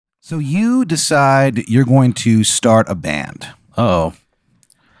So you decide you're going to start a band. Oh.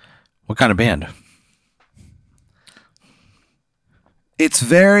 What kind of band? It's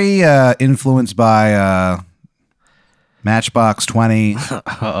very influenced by Matchbox 20,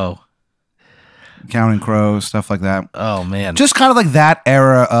 Uh-oh. Counting Crows, stuff like that. Oh, man. Just kind of like that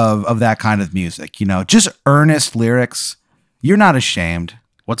era of that kind of music, you know, just earnest lyrics. You're not ashamed.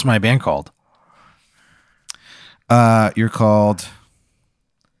 What's my band called? You're called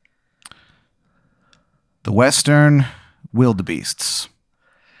the Western Wildebeests,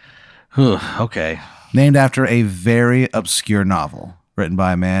 Okay. named after a very obscure novel written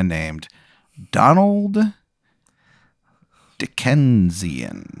by a man named Donald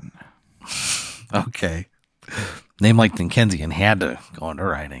Dickensian. Okay. Name like Dickensian had to go into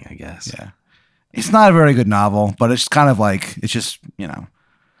writing, I guess. Yeah. It's not a very good novel, but it's kind of like, it's just, you know,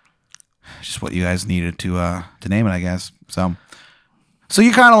 just what you guys needed to name it, I guess. So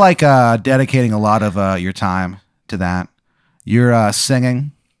you're kind of like dedicating a lot of your time to that. You're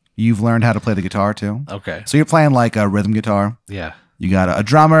singing. You've learned how to play the guitar too. Okay. So you're playing like a rhythm guitar. Yeah. You got a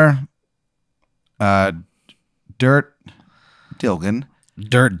drummer, Dirt Dilgan.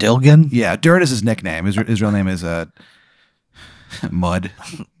 Dirt Dilgan? Yeah, Dirt is his nickname. His real name is Mud.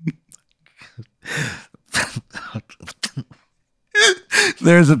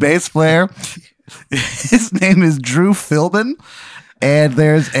 There's a bass player. His name is Drew Philbin. And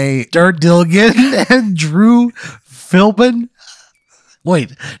there's a Dirt Dilgan and Drew Philbin?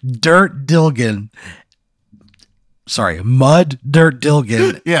 Wait, Dirt Dilgan. Sorry, Mud Dirt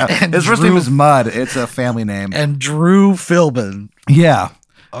Dilgan. Yeah, and his first name is Mud. It's a family name. And Drew Philbin. Yeah.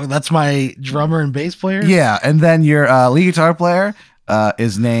 Oh, that's my drummer and bass player? Yeah, and then your lead guitar player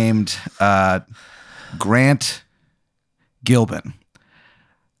is named Grant Gilbin.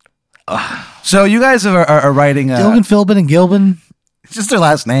 So you guys are writing... Dilgan, Philbin, and Gilbin? It's just their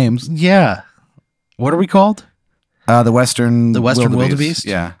last names. Yeah. What are we called? The Western Wildebeest?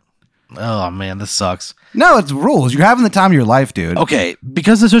 Yeah. Oh, man, this sucks. No, it's rules. You're having the time of your life, dude. Okay,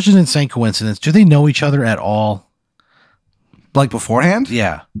 because it's such an insane coincidence, do they know each other at all? Like beforehand?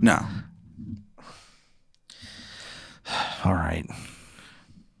 Yeah. No. All right.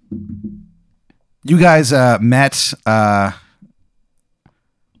 You guys met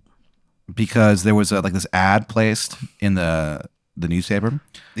because there was like this ad placed in the newspaper.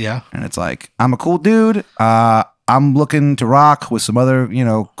 Yeah. And it's like, I'm a cool dude. I'm looking to rock with some other,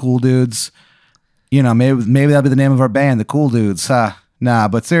 cool dudes. Maybe that'll be the name of our band, the Cool Dudes. Nah,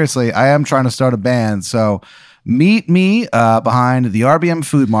 but seriously, I am trying to start a band. So meet me behind the RBM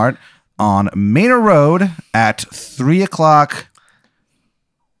Food Mart on Manor Road at 3:00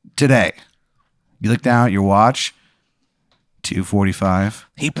 today. You look down at your watch, 2:45.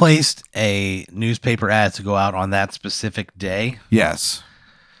 He placed a newspaper ad to go out on that specific day. Yes.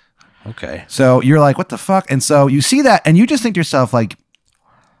 Okay. So you're like, what the fuck? And so you see that and you just think to yourself like,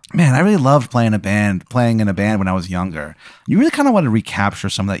 man, I really loved playing in a band when I was younger. You really kind of want to recapture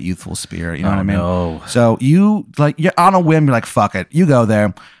some of that youthful spirit. You know what I mean? No. So you're on a whim. You're like, fuck it. You go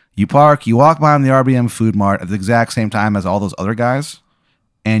there, you park, you walk by on the RBM Food Mart at the exact same time as all those other guys.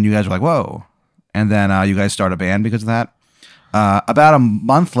 And you guys are like, whoa. And then you guys start a band because of that. About a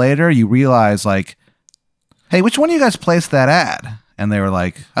month later, you realize like, hey, which one of you guys placed that ad? And they were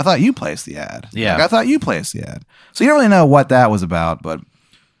like, I thought you placed the ad. Yeah. Like, I thought you placed the ad. So you don't really know what that was about, but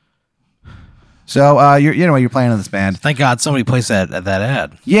so you're playing in this band. Thank God somebody placed that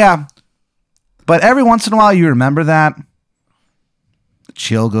ad. Yeah. But every once in a while you remember that. The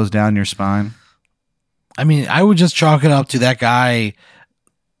chill goes down your spine. I mean, I would just chalk it up to that guy.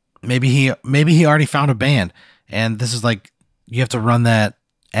 Maybe he already found a band, and this is like you have to run that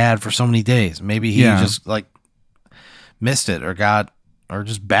ad for so many days. Maybe he just like missed it or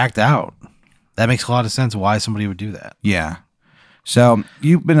just backed out. That makes a lot of sense why somebody would do that. Yeah. So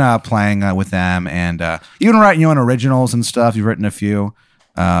you've been playing with them, and you've been writing your own originals and stuff. You've written a few.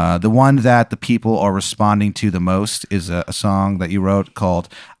 The one that the people are responding to the most is a song that you wrote called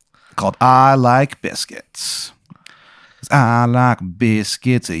I Like Biscuits. I like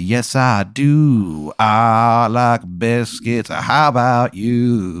biscuits, yes I do. I like biscuits, how about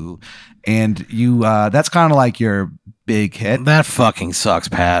you? And you that's kind of like your big hit. That fucking sucks,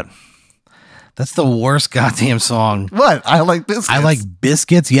 Pat. That's the worst goddamn song. What? I like biscuits. I like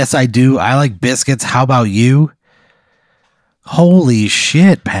biscuits, yes I do. I like biscuits, how about you? Holy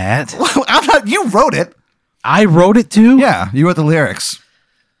shit, Pat. You wrote it. I wrote it too? Yeah, you wrote the lyrics.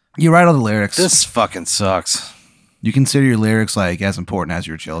 You write all the lyrics. This fucking sucks. You consider your lyrics like as important as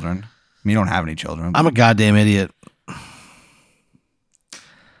your children. I mean, you don't have any children. I'm a goddamn idiot.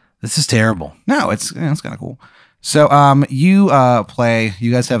 This is terrible. No, it's kind of cool. So you play.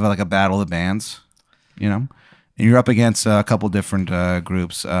 You guys have like a battle of the bands, and you're up against a couple different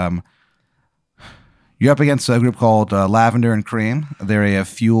groups. You're up against a group called Lavender and Cream. They're a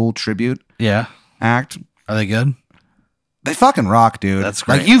Fuel tribute act. Are they good? They fucking rock, dude. That's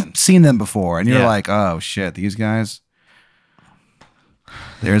great. Like you've seen them before, and you're like, oh shit, these guys.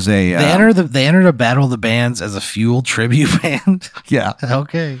 There's a they enter the battle of the bands as a Fuel tribute band. Yeah.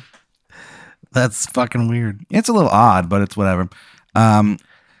 Okay. That's fucking weird. It's a little odd, but it's whatever.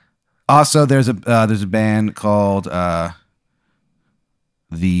 Also, there's a band called the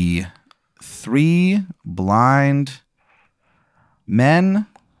Three Blind Men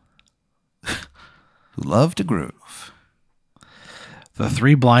Who Love to Groove. The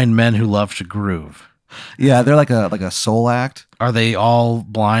Three Blind Men Who Love to Groove. Yeah, they're like a soul act. Are they all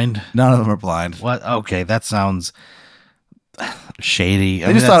blind? None of them are blind. What? Okay, that sounds shady.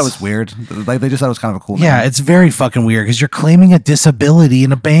 They just thought it was weird. Like they just thought it was kind of a cool name. Yeah, it's very fucking weird because you're claiming a disability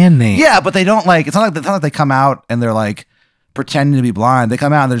in a band name. Yeah, but they don't like. It's not like they come out and they're like pretending to be blind. They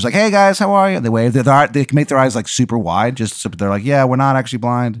come out and they're just like, "Hey guys, how are you?" They wave. They can make their eyes like super wide, just so they're like, "Yeah, we're not actually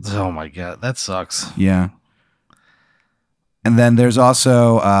blind." Oh my god, that sucks. Yeah. And then there's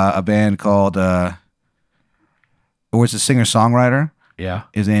also a band called, or it's a singer-songwriter. Yeah.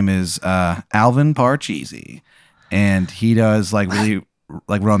 His name is Alvin Parcheesi, and he does like really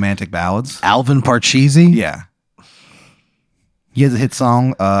like romantic ballads. Alvin Parcheesi? Yeah. He has a hit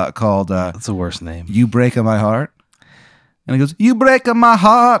song called That's the worst name. "You Breaking My Heart." And he goes, "You breaking my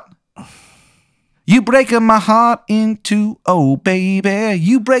heart. You breaking my heart into, oh baby,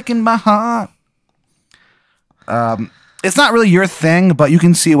 you breaking my heart." It's not really your thing, but you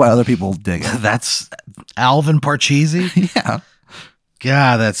can see why other people dig it. That's Alvin Parcheesi? Yeah.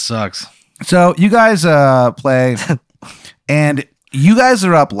 God, that sucks. So you guys play, and you guys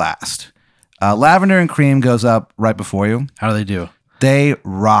are up last. Lavender and Cream goes up right before you. How do they do? They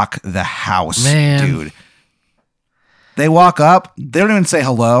rock the house, Man. dude. They walk up. They don't even say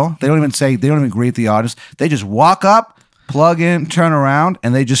hello. They don't even greet the audience. They just walk up, plug in, turn around,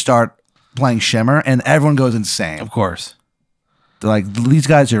 and they just start playing Shimmer, and everyone goes insane. Of course. They're like, these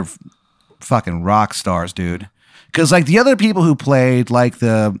guys are fucking rock stars, dude. Because like the other people who played, like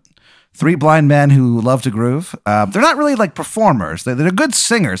the Three Blind Men Who Love to Groove, they're not really like performers. They're good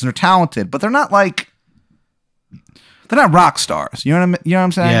singers and they're talented, but they're not rock stars. You know what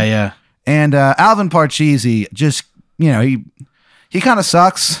I'm saying? Yeah, yeah. And Alvin Parcheesi just, he kind of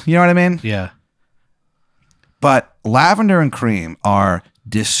sucks. You know what I mean? Yeah. But Lavender and Cream are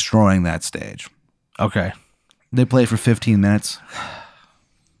destroying that stage. Okay. They play for 15 minutes.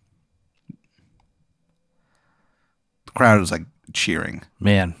 The crowd is like cheering.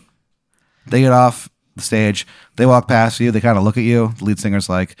 Man. They get off the stage. They walk past you. They kind of look at you. The lead singer's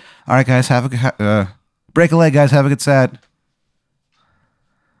like, "All right, guys, break a leg, guys. Have a good set."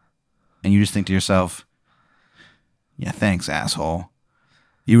 And you just think to yourself, "Yeah, thanks, asshole."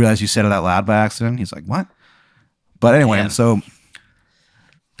 You realize you said it out loud by accident. He's like, "What?" But anyway, Man. so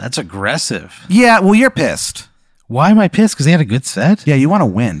That's aggressive. yeah, well, you're pissed. Why am I pissed? Because they had a good set? Yeah, you want to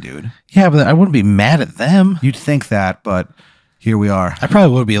win, dude. Yeah, but I wouldn't be mad at them. You'd think that, but here we are. I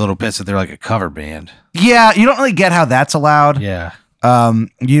probably would be a little pissed if they're like a cover band. Yeah, you don't really get how that's allowed. Yeah.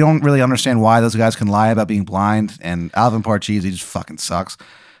 You don't really understand why those guys can lie about being blind, and Alvin Parcheesi just fucking sucks.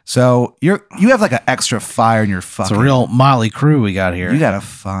 So you have like an extra fire in your fucking. It's a real Motley crew we got here. You got a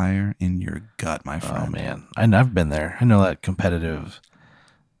fire in your gut, my Oh, friend. man. I've been there. I know that competitive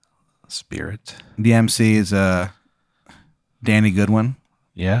spirit. The MC is Danny Goodwin.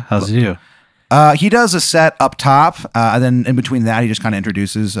 Yeah? How's he do? He does a set up top, and then in between that, he just kind of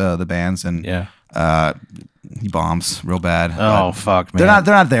introduces the bands, and Yeah. he bombs real bad. Oh, But fuck, man.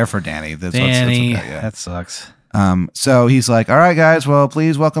 they're not there for Danny. Danny. Okay, yeah. That sucks. So he's like, "All right, guys, well,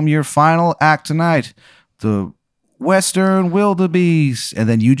 please welcome your final act tonight, the Western Wildebeest." And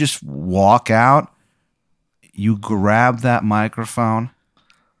then you just walk out, you grab that microphone,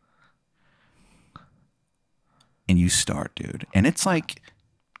 and you start, dude. And it's like,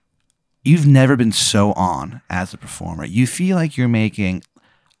 you've never been so on as a performer. You feel like you're making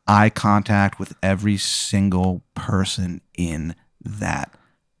eye contact with every single person in that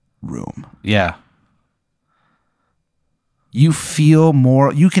room. Yeah. You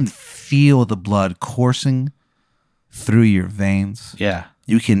can feel the blood coursing through your veins. Yeah.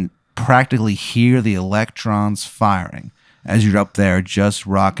 You can practically hear the electrons firing as you're up there just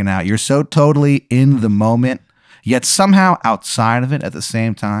rocking out. You're so totally in the moment, yet somehow outside of it at the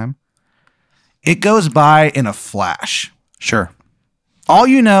same time. It goes by in a flash. Sure. All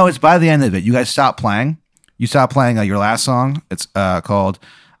you know is by the end of it, you guys stop playing. You stop playing your last song. It's called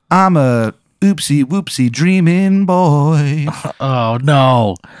 "I'm a oopsie whoopsie dreaming boy. Oh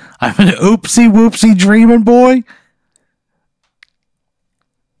no, I'm an oopsie whoopsie dreaming boy.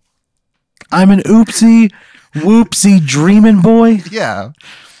 I'm an oopsie whoopsie dreaming boy. Yeah.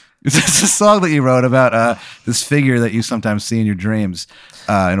 It's a song that you wrote about this figure that you sometimes see in your dreams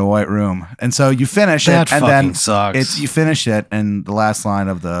in a white room. And so you finish That it, and fucking then sucks. you finish it, and the last line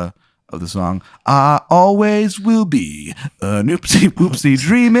of the song, I always will be an oopsie whoopsie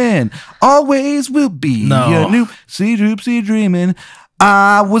dreaming. Always will be No. an oopsie doopsie dreaming.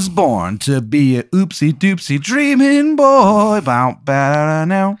 I was born to be a oopsie doopsie dreaming boy. Bow, bow,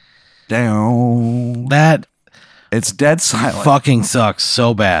 now, down. That It's dead silent. fucking sucks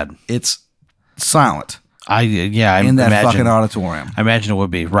so bad. It's silent I in that imagine, fucking auditorium. I imagine it would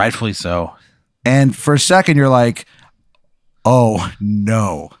be, rightfully so. And for a second, you're like, oh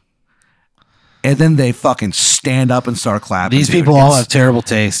no. And then they fucking stand up and start clapping. These dude. people all It's have terrible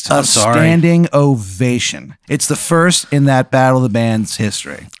taste. a I'm sorry. standing ovation. It's the first in that Battle of the Bands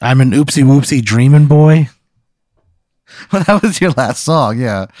history. I'm an oopsie whoopsie dreaming boy. Well, that was your last song,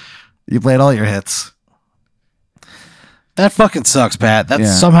 yeah. You played all your hits. That fucking sucks, Pat. That's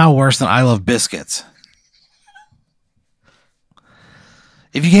Yeah. somehow worse than I Love Biscuits.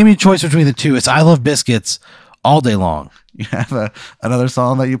 If you gave me a choice between the two, it's I Love Biscuits all day long. You have another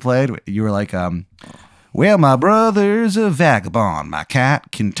song that you played. You were like, well, my brother's a vagabond. My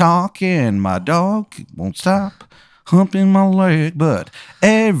cat can talk and my dog won't stop humping my leg. But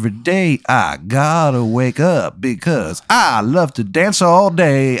every day I gotta wake up because I love to dance all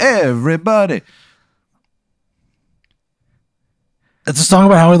day. Everybody. It's a song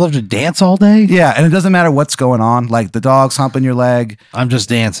about how I love to dance all day. Yeah, and it doesn't matter what's going on. Like the dog's humping your leg. I'm just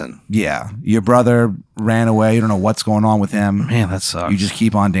dancing. Yeah, your brother ran away. You don't know what's going on with him. Man, that sucks. You just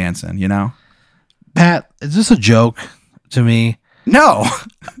keep on dancing, you know? Pat, is this a joke to me? No.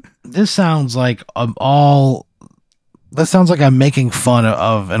 This sounds like That sounds like I'm making fun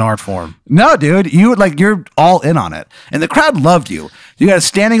of an art form. No, dude, you're all in on it, and the crowd loved you. You got a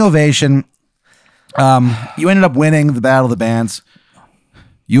standing ovation. You ended up winning the Battle of the Bands.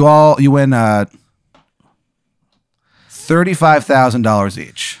 You win $35,000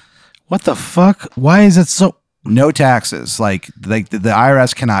 each. What the fuck? Why is it so? No taxes. Like the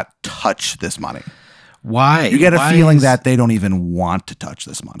IRS cannot touch this money. Why? You get a Why feeling is- that they don't even want to touch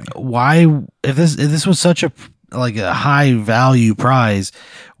this money. Why? If this was such a high value prize,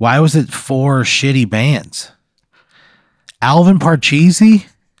 why was it 4 shitty bands? Alvin Parcheesi?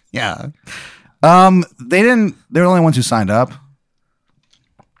 Yeah. They're the only ones who signed up.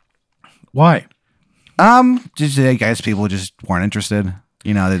 Why? Just I guess people just weren't interested.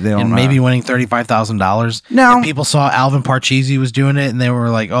 You know, they don't. And maybe winning $35,000. No. And people saw Alvin Parcheesi was doing it, and they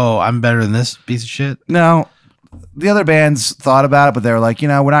were like, "Oh, I'm better than this piece of shit." No. The other bands thought about it, but they were like, we're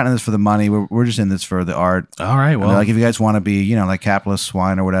not in this for the money. We're just in this for the art. All right, And well, they're like, if you guys want to be, like capitalist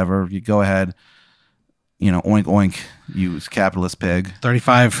swine or whatever, you go ahead. Oink oink, you capitalist pig.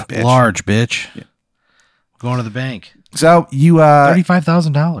 35 Bitch. large bitch. Going to the bank. So you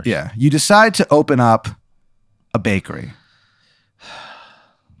 $35,000. yeah, you decide to open up a bakery.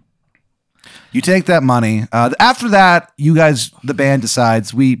 You take that money. After that, you guys, the band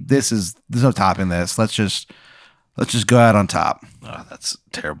decides there's no topping this. Let's just go out on top. Oh, that's a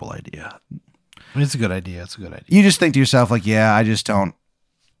terrible idea. I mean, it's a good idea. It's a good idea. You just think to yourself like, yeah, I just don't.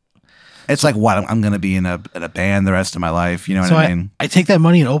 It's like what I'm going to be in a band the rest of my life. You know what So I mean? I take that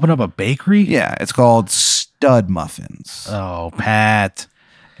money and open up a bakery? Yeah, it's called Stud Muffins. Oh, Pat.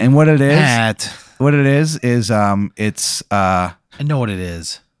 And what it is, Pat. it's I know what it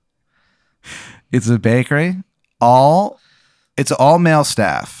is. it's a bakery. It's all male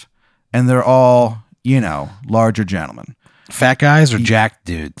staff, and they're all larger gentlemen, Fat guys or jacked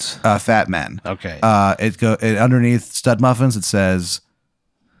dudes? fat men. Okay. Underneath Stud Muffins it says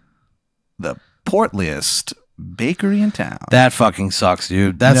the portliest bakery in town. That fucking sucks,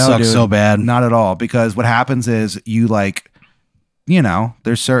 dude. That No, sucks dude, so bad. Not at all, because what happens is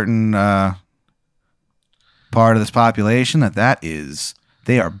there's certain part of this population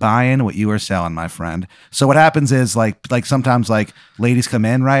they are buying what you are selling, my friend. So what happens is like sometimes like ladies come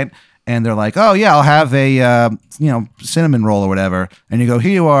in, right? And they're like, oh yeah, I'll have a cinnamon roll or whatever. And you go,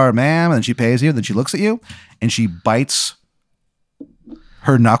 here you are, ma'am. And then she pays you. Then she looks at you and she bites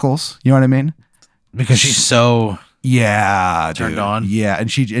her knuckles. You know what I mean? Because she's so Yeah, turned dude. on. Yeah,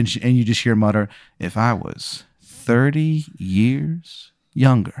 and you just hear mutter, if I was 30 years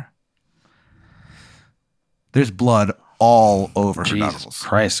younger. There's blood all over her Jesus knuckles.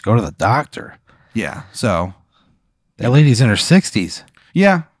 Christ, go to the doctor. Yeah. So That lady's in her 60s.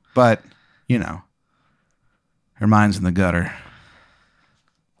 yeah, but her mind's in the gutter.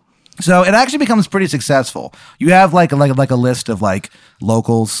 So it actually becomes pretty successful. You have like a list of like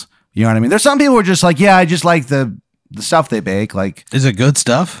locals. You know what I mean? There's some people who are just like, yeah, I just like the stuff they bake. Like, is it good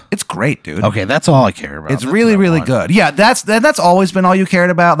stuff? It's great, dude. Okay, that's all I care about. It's really, really good. Yeah, that's always been all you cared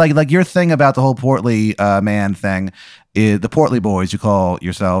about. Like your thing about the whole portly man thing, is the portly boys you call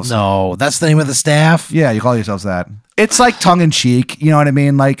yourselves. No, that's the name of the staff. Yeah, you call yourselves that. It's like tongue in cheek. You know what I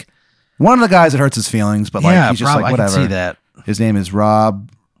mean? Like one of the guys that hurts his feelings, but like he's just like whatever. I can see that. His name is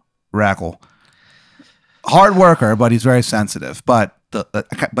Rob Rackle. Hard worker, but he's very sensitive. But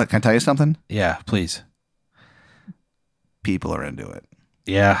can I tell you something? Yeah, please. People are into it.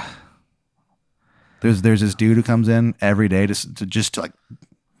 Yeah. There's this dude who comes in every day to like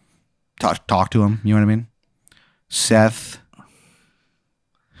talk to him. You know what I mean? Seth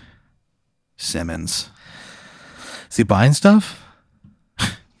Simmons. Is he buying stuff?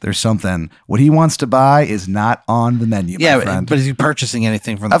 There's something. What he wants to buy is not on the menu, my friend. But is he purchasing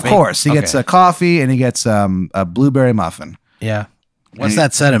anything from the Of course. He gets a coffee and he gets a blueberry muffin. Yeah. What's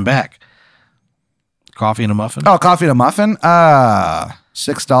that set him back? Coffee and a muffin? Oh, coffee and a muffin?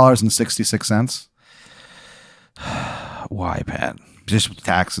 $6.66. Why, Pat? Just with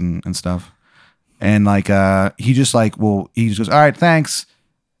tax and stuff. And like he just goes, all right, thanks.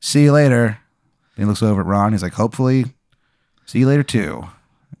 See you later. He looks over at Ron. He's like, hopefully see you later too.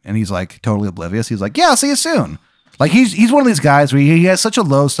 And he's like totally oblivious. He's like, yeah, I'll see you soon. Like he's one of these guys where he has such a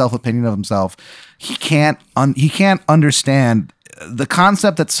low self-opinion of himself. He can't understand the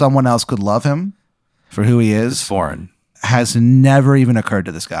concept that someone else could love him for who he is. It's foreign. Has never even occurred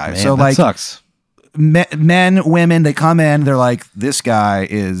to this guy. Man, so that like sucks. Men, women, they come in, they're like, this guy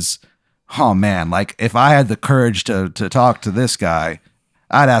is, oh man, like if I had the courage to talk to this guy,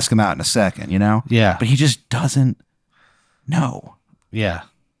 I'd ask him out in a second, you know? Yeah. But he just doesn't know. Yeah.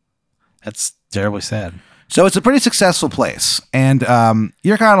 That's terribly sad. So it's a pretty successful place. And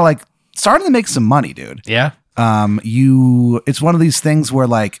you're kind of like starting to make some money, dude. Yeah. It's one of these things where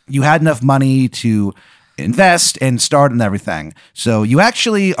like you had enough money to invest and start and everything. So you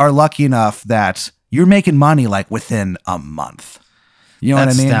actually are lucky enough that you're making money like within a month. You know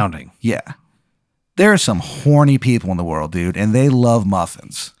That's what I mean? Astounding. Yeah. There are some horny people in the world, dude, and they love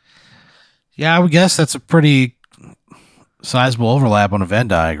muffins. Yeah, I would guess that's a pretty sizable overlap on a Venn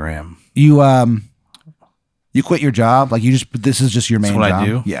diagram. You quit your job, like this is just your main what job. I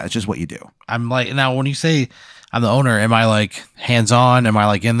do? Yeah, it's just what you do. I'm like, now when you say I'm the owner, am I like hands on? Am I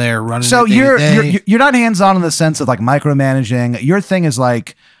like in there running? So it day to day? you're not hands on in the sense of like micromanaging. Your thing is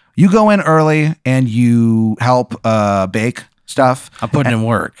like you go in early and you help bake stuff. I'm putting in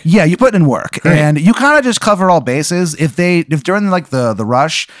work. Yeah, you put in work. Great. And you kind of just cover all bases. If during like the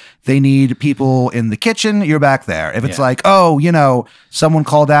rush, they need people in the kitchen, you're back there. If it's like, oh, you know, someone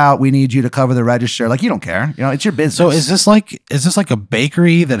called out, we need you to cover the register, like you don't care. You know, it's your business. So is this like a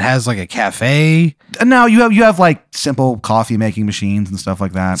bakery that has like a cafe? No, you have like simple coffee making machines and stuff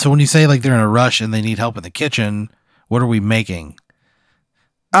like that. So when you say like they're in a rush and they need help in the kitchen, what are we making?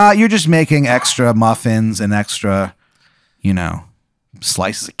 You're just making extra muffins and extra, you know,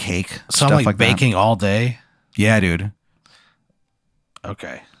 slices of cake. So I'm like baking all day. Yeah, dude.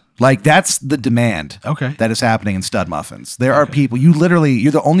 Okay. Like that's the demand. Okay. That is happening in stud muffins. There are people. You're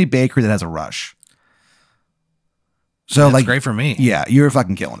the only bakery that has a rush. So that's like great for me. Yeah, you're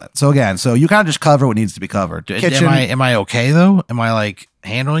fucking killing it. So again, you kind of just cover what needs to be covered. Kitchen. Am I okay though? Am I like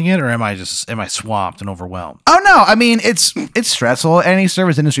handling it, or am I swamped and overwhelmed? Oh no, I mean it's stressful. Any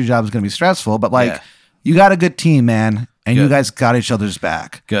service industry job is going to be stressful, but like you got a good team, man, and you guys got each other's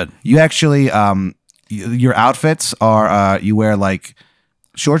back. Good. You actually your outfits are you wear like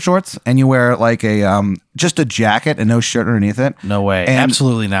short shorts and you wear like a just a jacket and no shirt underneath it. No way. And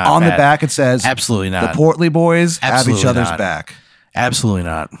absolutely not. On the back it says absolutely not. The portly boys absolutely have each other's not. back. Absolutely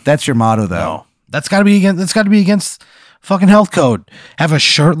not. That's your motto though. No. That's got to be against fucking health code. Have a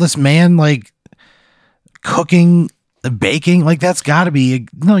shirtless man like cooking, baking, like that's got to be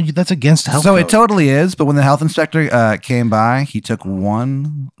that's against health So code. it totally is, but when the health inspector came by, he took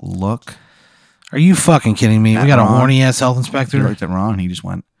one look. Are you fucking kidding me? We got a horny ass health inspector. He looked at Ron and he just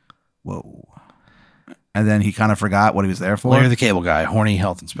went, whoa. And then he kind of forgot what he was there for. Larry the Cable Guy, horny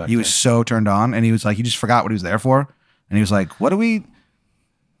health inspector. He was so turned on and he was like, he just forgot what he was there for. And he was like, what are we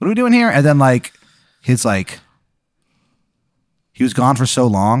doing here? And then like, he was gone for so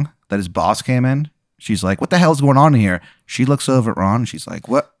long that his boss came in. She's like, what the hell's going on in here? She looks over at Ron and she's like,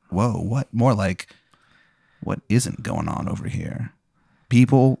 what? Whoa, what? More like, what isn't going on over here?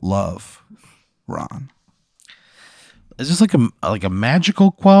 People love Ron. Is this like a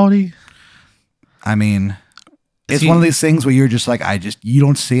magical quality? I mean, it's one of these things where you're just like, you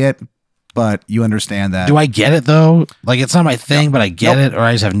don't see it. but you understand that. Do I get it though? Like it's not my thing, but I get it, or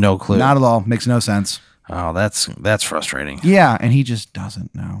I just have no clue. Not at all. Makes no sense. Oh, that's frustrating. Yeah, and he just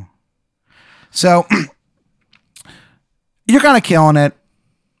doesn't know. So you're kind of killing it,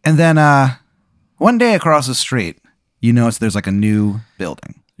 and then one day across the street, you notice there's like a new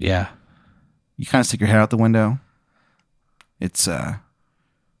building. Yeah. You kind of stick your head out the window. It's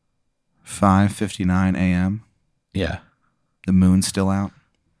 5:59 a.m. Yeah. The moon's still out.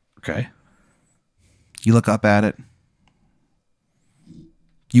 Okay. You look up at it.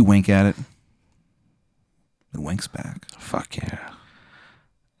 You wink at it. It winks back. Fuck yeah.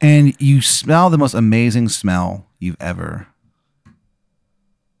 And you smell the most amazing smell you've ever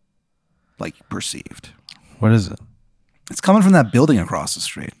perceived. What is it? It's coming from that building across the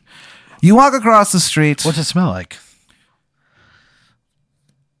street. You walk across the street. What's it smell like?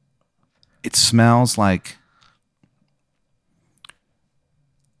 It smells like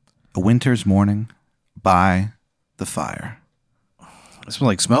a winter's morning by the fire. It smells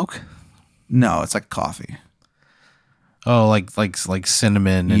like smoke? No, it's like coffee. Oh, like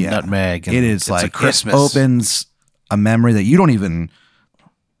cinnamon and nutmeg. And it is it's like a Christmas. It opens a memory that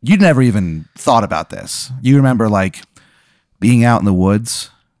you'd never even thought about this. You remember like being out in the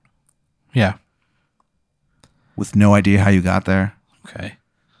woods. Yeah. With no idea how you got there. Okay.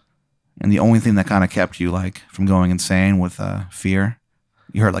 And the only thing that kind of kept you like from going insane with fear,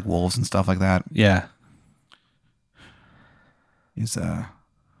 you heard like wolves and stuff like that. Yeah. Is the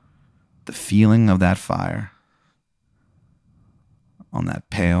feeling of that fire on that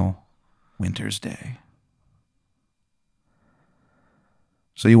pale winter's day.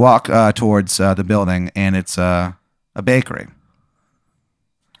 So you walk towards the building, and it's a bakery.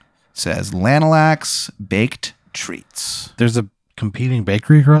 It says Lanalax Baked Treats. There's a competing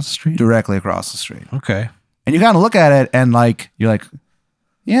bakery across the street? Directly across the street. Okay. And you kind of look at it, and you're like,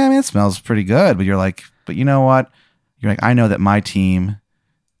 yeah, I mean, it smells pretty good. But you're like, but you know what? You're like, I know that my team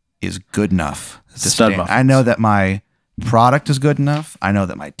is good enough to Stud stand. muffins. I know that my product is good enough. I know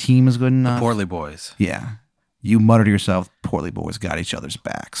that my team is good enough. The Portly Boys. Yeah. You mutter to yourself, Portly Boys got each other's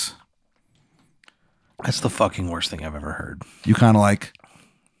backs. That's the fucking worst thing I've ever heard. You kind of like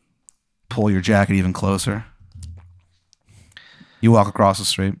pull your jacket even closer. You walk across the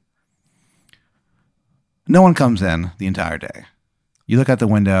street. No one comes in the entire day. You look out the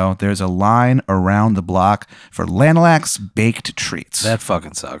window. There's a line around the block for Lanalax Baked Treats. That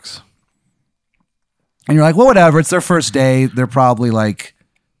fucking sucks. And you're like, well, whatever. It's their first day. They're probably like,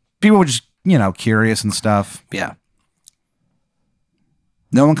 people were just, curious and stuff. Yeah.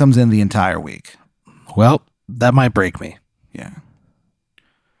 No one comes in the entire week. Well, that might break me. Yeah.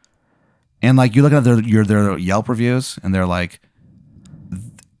 And you look at their Yelp reviews, and they're like,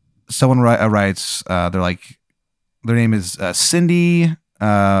 someone writes, they're like, their name is Cindy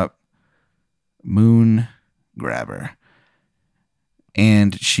Moon Grabber,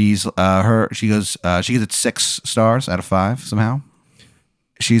 and she gives it 6 stars out of 5 somehow.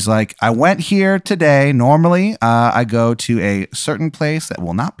 She's like, I went here today. Normally, I go to a certain place that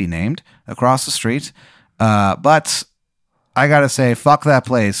will not be named across the street, but I gotta say, fuck that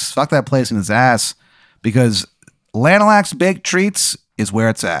place in its ass, because Lanalax Baked Treats is where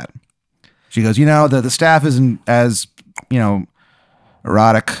it's at. She goes, the staff isn't as,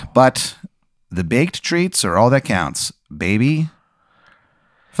 erotic, but the baked treats are all that counts, baby.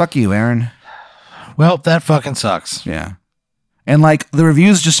 Fuck you, Aaron. Well, that fucking sucks. Yeah. And the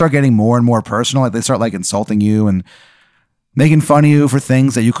reviews just start getting more and more personal. They start insulting you and making fun of you for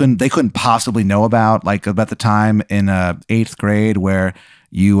things that they couldn't possibly know about. About the time in 8th grade where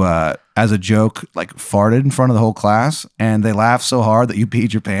you, as a joke, farted in front of the whole class, and they laughed so hard that you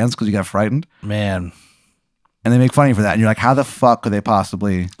peed your pants because you got frightened. Man. And they make fun of you for that. And you're like, how the fuck could they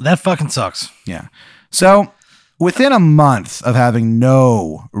possibly? That fucking sucks. Yeah. So within a month of having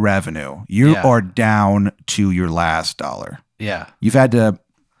no revenue, you are down to your last dollar. Yeah. You had to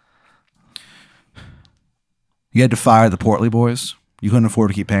fire the Portly Boys. You couldn't afford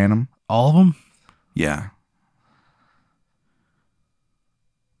to keep paying them. All of them? Yeah.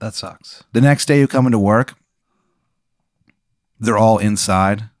 That sucks. The next day you come into work, they're all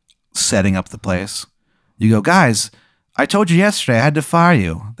inside setting up the place. You go, guys, I told you yesterday I had to fire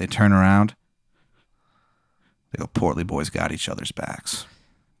you. They turn around. They go, Portly Boys got each other's backs.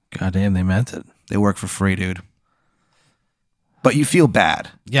 Goddamn, they meant it. They work for free, dude. But you feel bad.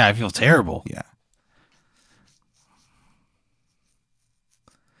 Yeah, I feel terrible. Yeah.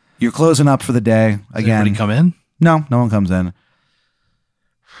 You're closing up for the day. Again. Anybody come in? No one comes in.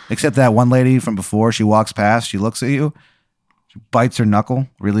 Except that one lady from before. She walks past. She looks at you. She bites her knuckle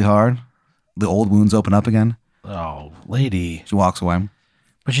really hard. The old wounds open up again. Oh, lady. She walks away.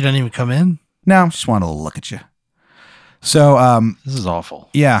 But you didn't even come in? No, just wanted to look at you. So, this is awful.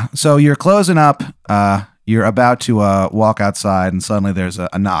 Yeah. So you're closing up. You're about to walk outside, and suddenly there's a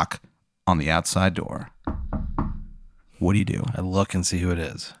knock on the outside door. What do you do? I look and see who it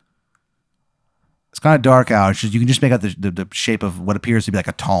is. It's kind of dark out. You can just make out the shape of what appears to be like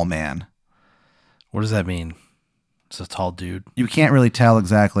a tall man. What does that mean? It's a tall dude. You can't really tell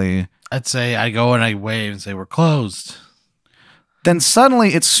exactly. I'd say I go and I wave and say, we're closed. Then suddenly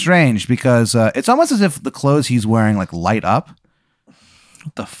it's strange because it's almost as if the clothes he's wearing like light up.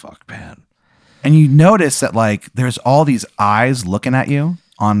 What the fuck, man? And you notice that like there's all these eyes looking at you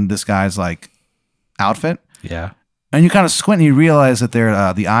on this guy's like outfit. Yeah. And you kind of squint and you realize that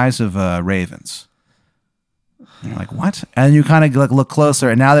they're the eyes of ravens. And you're like, what? And you kind of like look closer,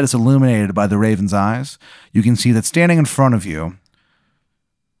 and now that it's illuminated by the raven's eyes, you can see that standing in front of you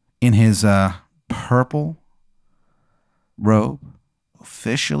in his purple robe,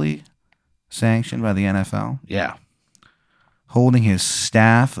 officially sanctioned by the NFL. Yeah. Holding his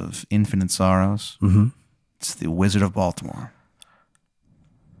staff of infinite sorrows. Mm-hmm. It's the Wizard of Baltimore.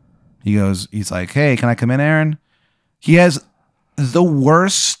 He's like, hey, can I come in, Aaron? He has the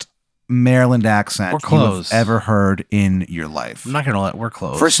worst Maryland accent you've ever heard in your life. I'm not going to let we're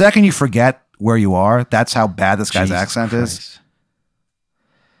closed. For a second, you forget where you are. That's how bad this guy's accent is.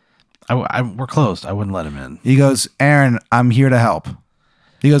 We're closed. I wouldn't let him in. He goes, Aaron, I'm here to help.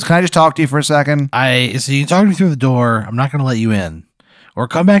 He goes, can I just talk to you for a second? So you can talk to me through the door. I'm not going to let you in. Or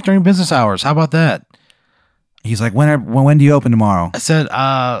come back during business hours. How about that? He's like, when do you open tomorrow? I said,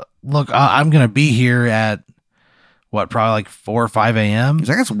 look, I'm going to be here at, probably like 4 or 5 a.m.? He's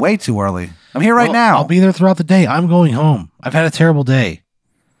like, it's way too early. I'm here right now. I'll be there throughout the day. I'm going home. I've had a terrible day.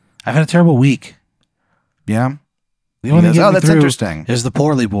 I've had a terrible week. Yeah? The only thing that's interesting. Is the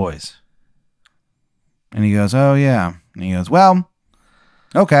poorly boys. And he goes, oh, yeah. And he goes, well,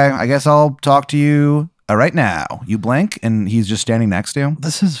 okay, I guess I'll talk to you right now. You blink, and he's just standing next to you.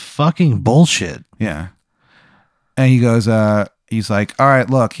 This is fucking bullshit. Yeah. And he goes, he's like, all right,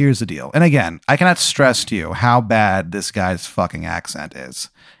 look, here's the deal. And again, I cannot stress to you how bad this guy's fucking accent is.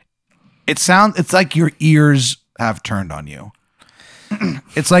 It's like your ears have turned on you.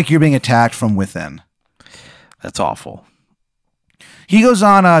 It's like you're being attacked from within. That's awful. He goes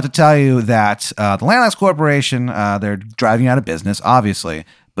on to tell you that the Landlords Corporation, they're driving you out of business, obviously,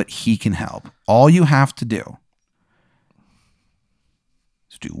 but he can help. All you have to do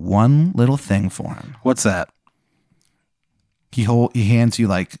is do one little thing for him. What's that? He hands you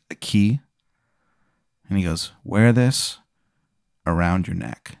like a key, and he goes, wear this around your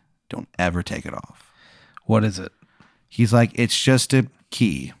neck. Don't ever take it off. What is it? He's like, it's just a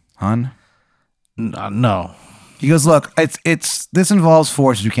key, hun. No. He goes, look, this involves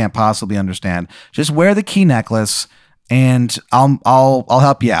forces you can't possibly understand. Just wear the key necklace, and I'll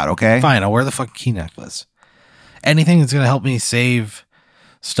help you out, okay? Fine, I'll wear the fucking key necklace. Anything that's gonna help me save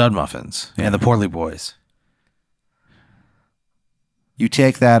Stud Muffins and the Poorly Boys. You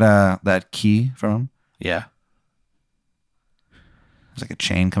take that key from him. Yeah. There's like a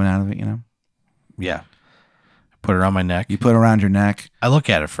chain coming out of it, you know? Yeah. Put it around my neck. You put it around your neck. I look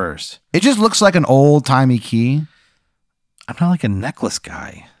at it first. It just looks like an old-timey key. I'm not like a necklace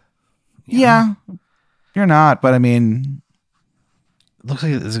guy. Yeah. You're not, but I mean... Does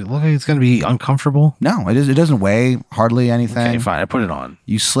it look like it's going to be uncomfortable? No, it doesn't weigh hardly anything. Okay, fine. I put it on.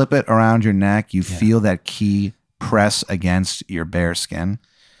 You slip it around your neck. You feel that key press against your bare skin.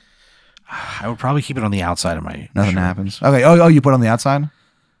 I would probably keep it on the outside of my Nothing shirt. happens. Okay. Oh, you put it on the outside?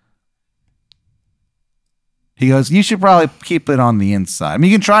 He goes, you should probably keep it on the inside. I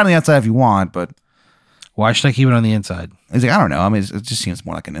mean, you can try it on the outside if you want, but... Why should I keep it on the inside? He's like, I don't know. I mean, it just seems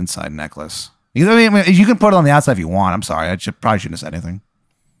more like an inside necklace. I mean, you can put it on the outside if you want. I'm sorry. Probably shouldn't have said anything.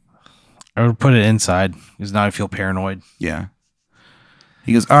 I would put it inside because now I feel paranoid. Yeah.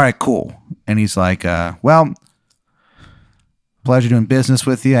 He goes, all right, cool. And he's like, well, pleasure doing business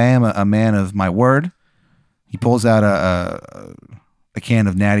with you. I am a man of my word. He pulls out a can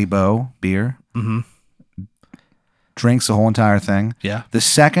of Natty Boh beer. Mm-hmm. Drinks the whole entire thing. Yeah. The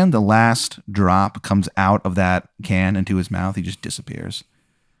second the last drop comes out of that can into his mouth, he just disappears.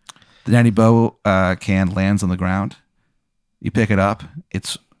 The Natty Boh can lands on the ground. You pick it up.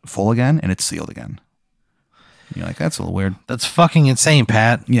 It's full again, and it's sealed again. You're like, that's a little weird. That's fucking insane,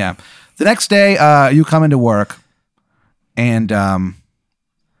 Pat. Yeah. The next day, you come into work, and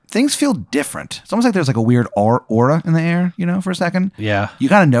things feel different. It's almost like there's like a weird aura in the air, you know, for a second. Yeah. You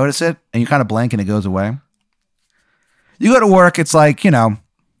kind of notice it, and you kind of blank, and it goes away. You go to work. It's like,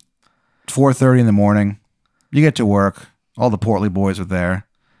 4:30 in the morning. You get to work. All the portly boys are there.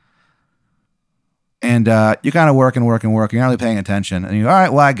 And you're kind of working. You're not really paying attention. And you're all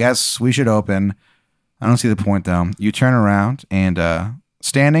right, well, I guess we should open. I don't see the point, though. You turn around, and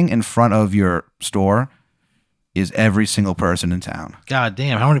standing in front of your store is every single person in town. God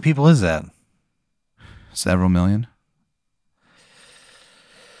damn, how many people is that? Several million.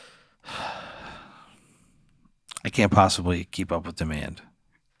 I can't possibly keep up with demand.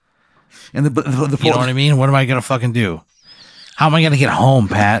 And the you know what I mean? What am I going to fucking do? How am I going to get home,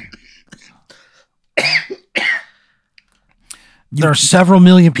 Pat? There are several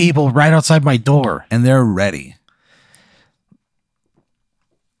million people right outside my door. And they're ready.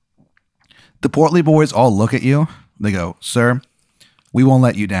 The portly boys all look at you. They go, sir, we won't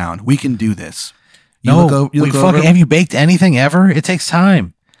let you down. We can do this. You have you baked anything ever? It takes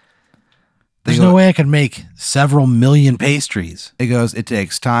time. There's no way I could make several million pastries. It goes, it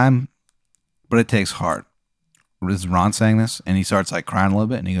takes time, but it takes heart. This is Ron saying this, and he starts like crying a little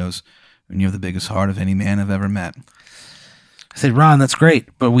bit, and he goes, and you have the biggest heart of any man I've ever met. I said, Ron, that's great,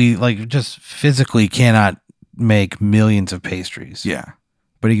 but we like just physically cannot make millions of pastries. Yeah.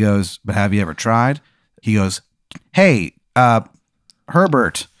 But he goes, but have you ever tried? He goes, hey,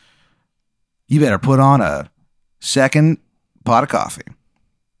 Herbert, you better put on a second pot of coffee.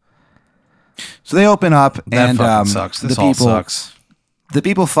 So they open up, that fucking sucks. This all sucks. The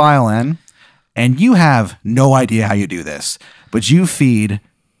people file in, and you have no idea how you do this, but you feed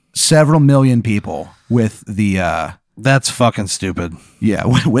several million people with the that's fucking stupid. Yeah,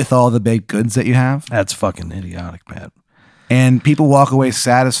 with all the baked goods that you have. That's fucking idiotic, Pat. And people walk away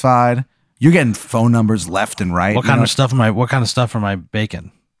satisfied. You're getting phone numbers left and right. What kind of stuff am I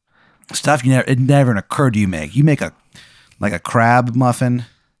baking? Stuff it never occurred to you make. You make a crab muffin.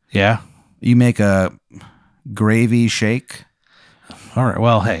 Yeah. You make a gravy shake. All right.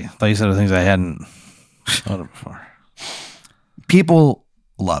 Well, hey, I thought you said the things I hadn't thought of before. People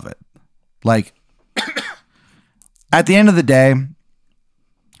love it. Like, at the end of the day,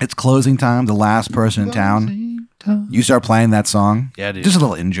 it's closing time. The last person in town. You start playing that song. Yeah, dude. Just a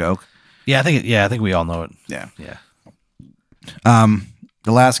little in joke. Yeah, I think we all know it. Yeah. Yeah.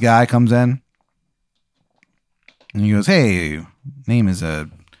 The last guy comes in, and he goes, "Hey, name is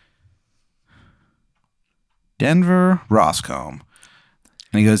Denver Roscombe."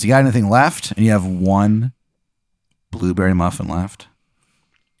 And he goes, "You got anything left?" And you have one blueberry muffin left.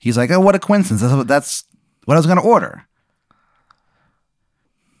 He's like, "Oh, what a coincidence! That's what I was going to order."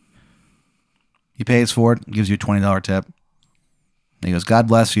 He pays for it, gives you a $20 tip. And he goes, "God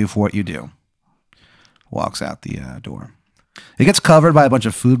bless you for what you do." Walks out the door. It gets covered by a bunch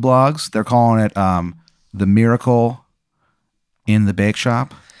of food blogs. They're calling it the miracle in the bake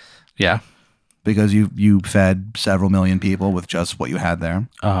shop. Yeah. Because you fed several million people with just what you had there.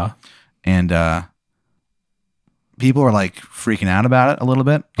 Uh-huh. And people are like freaking out about it a little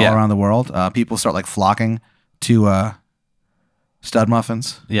bit all around the world. People start like flocking to stud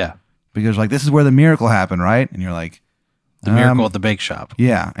muffins. Yeah. Because like, this is where the miracle happened, right? And you're like, the miracle at the bake shop.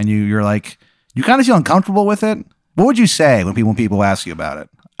 Yeah. And you're like, you kind of feel uncomfortable with it. What would you say when people ask you about it?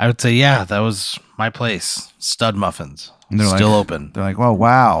 I would say, yeah, that was my place. Stud muffins. And they're still like, open. They're like, "Well,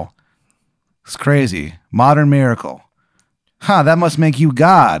 wow. It's crazy. Modern miracle. Huh, that must make you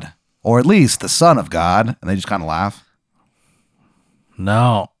God. Or at least the son of God." And they just kind of laugh.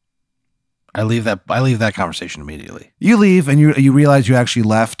 No. I leave that conversation immediately. You leave and you realize you actually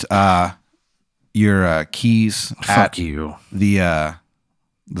left your keys Fuck you. The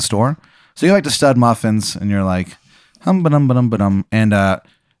store. So you like to Stud Muffins and you're like, hum-ba-dum-ba-dum-ba-dum. And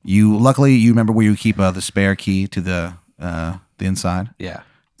you remember where you keep the spare key to the inside? Yeah.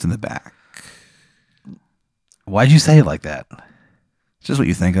 It's in the back. Why'd you say it like that? It's just what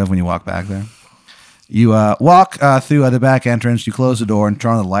you think of when you walk back there. You walk through the back entrance, you close the door and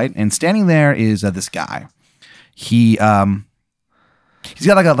turn on the light, and standing there is this guy. He's got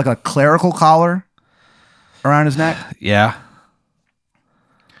like a clerical collar around his neck. Yeah.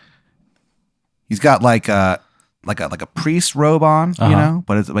 He's got like a priest robe on, you know,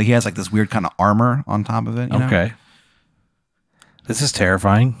 but he has like this weird kind of armor on top of it. You know? Okay. This is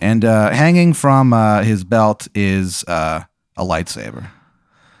terrifying. And hanging from his belt is a lightsaber.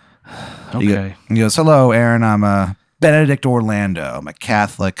 Okay. He goes, "Hello, Aaron. I'm Benedict Orlando. I'm a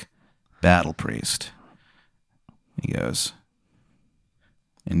Catholic battle priest." He goes,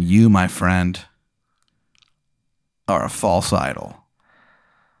 "And you, my friend, are a false idol."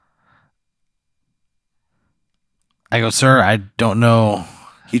 I go, "Sir, I don't know."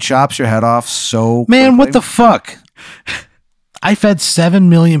 He chops your head off so Man, quickly. what the fuck? I fed 7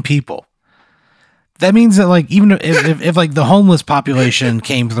 million people. That means that like even if like the homeless population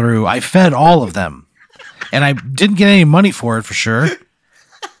came through, I fed all of them. And I didn't get any money for it for sure.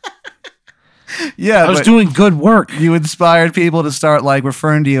 Yeah, I was doing good work. You inspired people to start like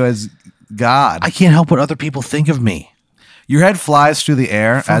referring to you as God. I can't help what other people think of me. Your head flies through the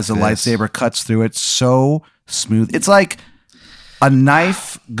air as the this. lightsaber cuts through it so smooth. It's like a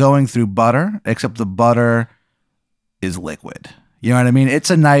knife going through butter, except the butter is liquid. You know what I mean? It's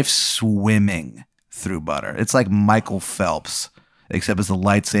a knife swimming through butter. It's like Michael Phelps, except it's the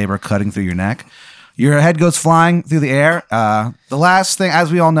lightsaber cutting through your neck. Your head goes flying through the air. The last thing,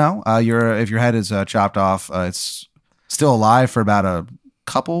 as we all know, if your head is chopped off, it's still alive for about a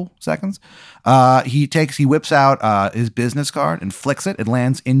couple seconds. He whips out his business card and flicks it. It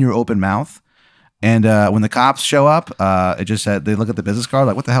lands in your open mouth. And when the cops show up, it just said they look at the business card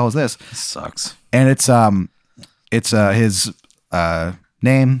like, "What the hell is this?" This sucks. And it's his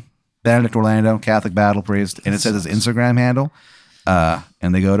name, Benedict Orlando, Catholic battle priest, and it says his Instagram handle.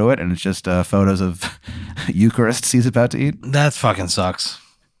 And they go to it, and it's just photos of Eucharists he's about to eat. That fucking sucks.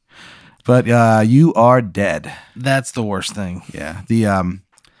 But you are dead. That's the worst thing. Yeah. The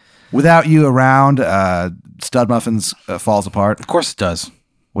without you around, Stud Muffins falls apart. Of course it does.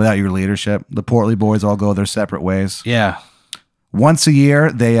 Without your leadership, the Portly boys all go their separate ways. Yeah. Once a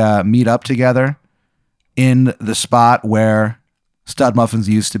year, they meet up together in the spot where Stud Muffins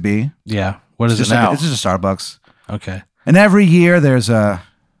used to be. Yeah. What is it It's now? it's just a Starbucks. Okay. And every year, there's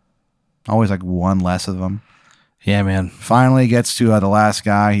always like one less of them. Yeah, man. Finally gets to the last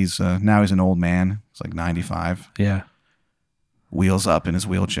guy. Now he's an old man. He's like 95. Yeah. Wheels up in his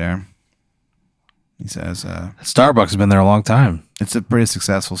wheelchair. He says, Starbucks has been there a long time. it's a pretty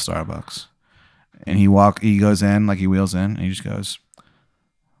successful Starbucks. And he goes in, like he wheels in, and he just goes,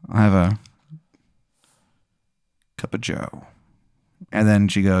 "I have a cup of Joe." And then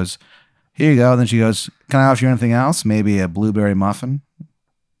she goes, "Here you go." And then she goes, "Can I offer you anything else? Maybe a blueberry muffin?"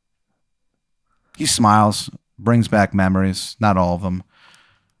 He smiles, brings back memories, not all of them.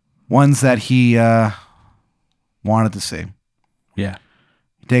 Ones that he wanted to see. Yeah.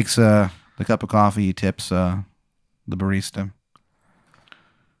 He takes the cup of coffee, he tips the barista.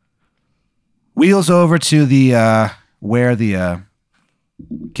 Wheels over to the where the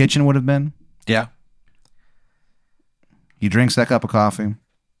kitchen would have been. Yeah. He drinks that cup of coffee.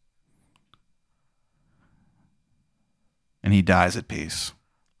 And he dies at peace.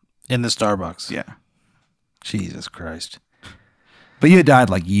 In the Starbucks. Yeah. Jesus Christ. But you had died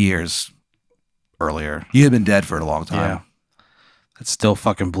like years earlier. You had been dead for a long time. Yeah. That's still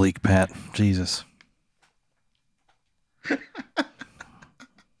fucking bleak, Pat. Jesus.